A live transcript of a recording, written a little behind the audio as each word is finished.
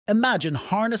Imagine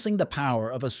harnessing the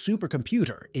power of a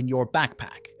supercomputer in your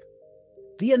backpack.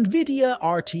 The NVIDIA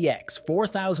RTX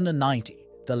 4090,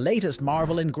 the latest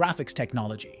marvel in graphics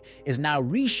technology, is now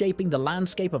reshaping the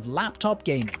landscape of laptop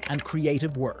gaming and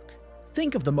creative work.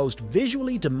 Think of the most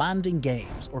visually demanding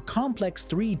games or complex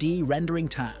 3D rendering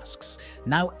tasks,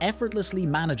 now effortlessly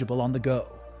manageable on the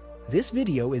go. This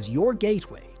video is your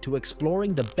gateway to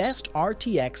exploring the best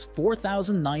RTX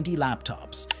 4090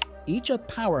 laptops, each a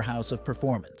powerhouse of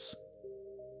performance.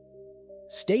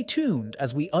 Stay tuned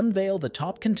as we unveil the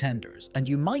top contenders, and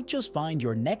you might just find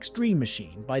your next dream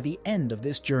machine by the end of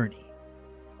this journey.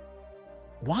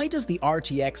 Why does the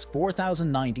RTX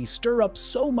 4090 stir up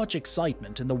so much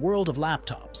excitement in the world of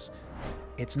laptops?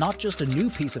 It's not just a new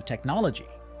piece of technology,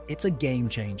 it's a game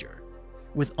changer.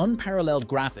 With unparalleled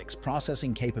graphics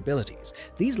processing capabilities,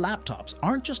 these laptops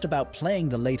aren't just about playing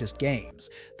the latest games,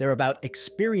 they're about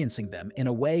experiencing them in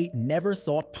a way never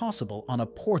thought possible on a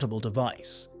portable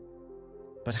device.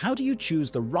 But how do you choose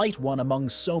the right one among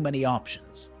so many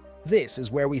options? This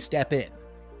is where we step in.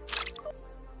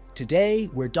 Today,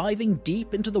 we're diving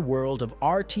deep into the world of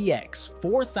RTX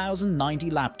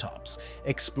 4090 laptops,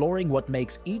 exploring what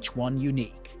makes each one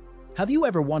unique. Have you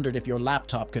ever wondered if your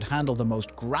laptop could handle the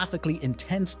most graphically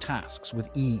intense tasks with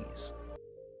ease?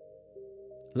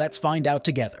 Let's find out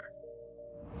together.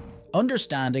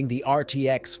 Understanding the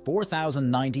RTX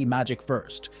 4090 magic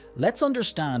first, let's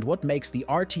understand what makes the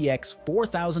RTX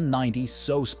 4090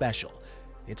 so special.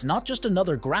 It's not just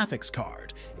another graphics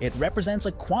card, it represents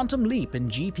a quantum leap in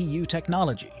GPU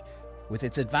technology. With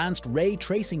its advanced ray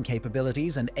tracing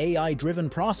capabilities and AI-driven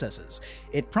processes,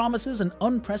 it promises an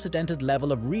unprecedented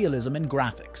level of realism in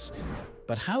graphics.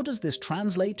 But how does this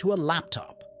translate to a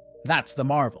laptop? That's the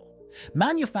marvel.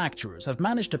 Manufacturers have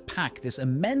managed to pack this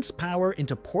immense power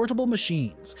into portable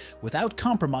machines without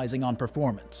compromising on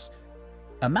performance.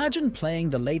 Imagine playing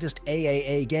the latest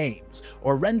AAA games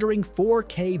or rendering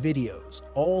 4K videos,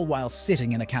 all while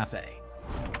sitting in a cafe.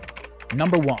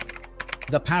 Number 1.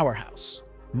 The powerhouse,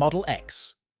 Model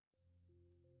X.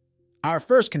 Our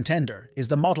first contender is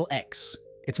the Model X.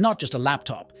 It's not just a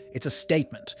laptop, it's a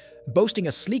statement. Boasting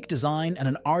a sleek design and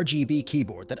an RGB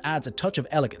keyboard that adds a touch of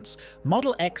elegance,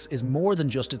 Model X is more than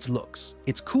just its looks.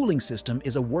 Its cooling system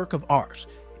is a work of art,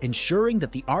 ensuring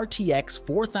that the RTX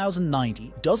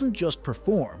 4090 doesn't just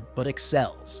perform, but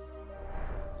excels.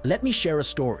 Let me share a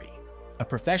story. A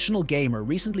professional gamer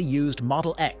recently used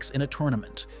Model X in a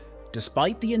tournament.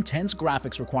 Despite the intense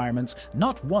graphics requirements,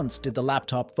 not once did the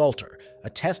laptop falter, a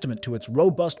testament to its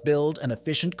robust build and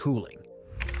efficient cooling.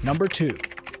 Number 2.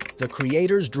 The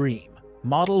creator's dream,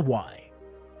 Model Y.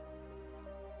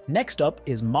 Next up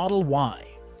is Model Y,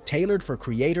 tailored for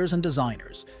creators and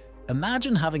designers.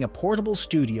 Imagine having a portable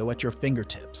studio at your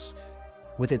fingertips.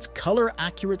 With its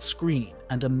color-accurate screen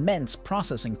and immense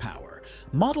processing power,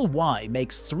 Model Y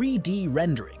makes 3D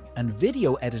rendering and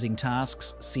video editing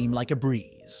tasks seem like a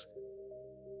breeze.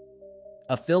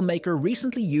 A filmmaker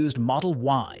recently used Model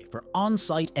Y for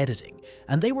on-site editing,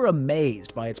 and they were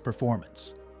amazed by its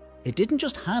performance. It didn't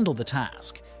just handle the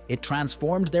task, it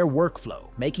transformed their workflow,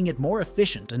 making it more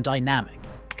efficient and dynamic.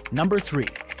 Number 3.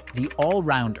 The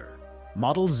all-rounder,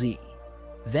 Model Z.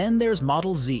 Then there's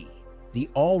Model Z, the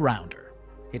all-rounder.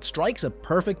 It strikes a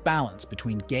perfect balance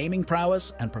between gaming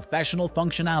prowess and professional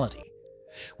functionality.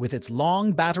 With its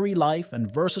long battery life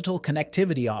and versatile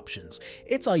connectivity options,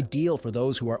 it's ideal for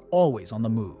those who are always on the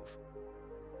move.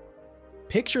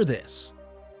 Picture this: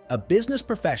 a business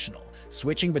professional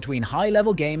switching between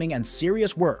high-level gaming and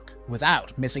serious work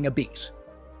without missing a beat.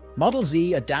 Model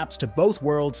Z adapts to both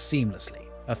worlds seamlessly,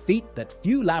 a feat that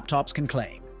few laptops can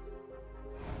claim.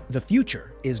 The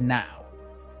future is now.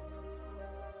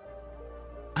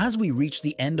 As we reach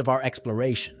the end of our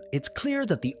exploration, it's clear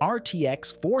that the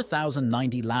RTX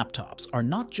 4090 laptops are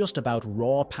not just about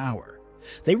raw power.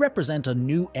 They represent a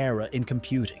new era in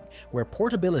computing, where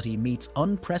portability meets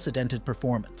unprecedented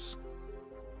performance.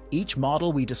 Each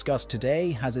model we discuss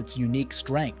today has its unique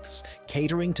strengths,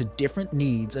 catering to different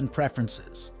needs and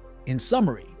preferences. In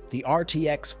summary, the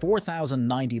RTX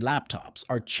 4090 laptops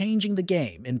are changing the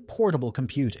game in portable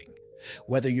computing.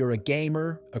 Whether you're a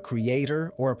gamer, a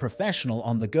creator, or a professional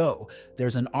on the go,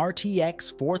 there's an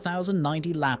RTX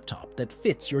 4090 laptop that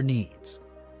fits your needs.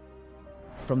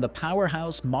 From the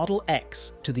powerhouse Model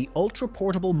X to the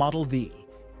ultra-portable Model V,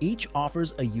 each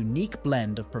offers a unique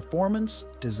blend of performance,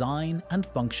 design, and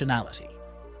functionality.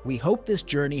 We hope this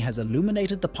journey has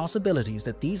illuminated the possibilities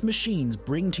that these machines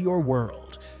bring to your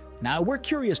world. Now we're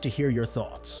curious to hear your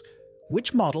thoughts.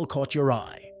 Which model caught your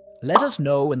eye? Let us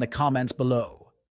know in the comments below.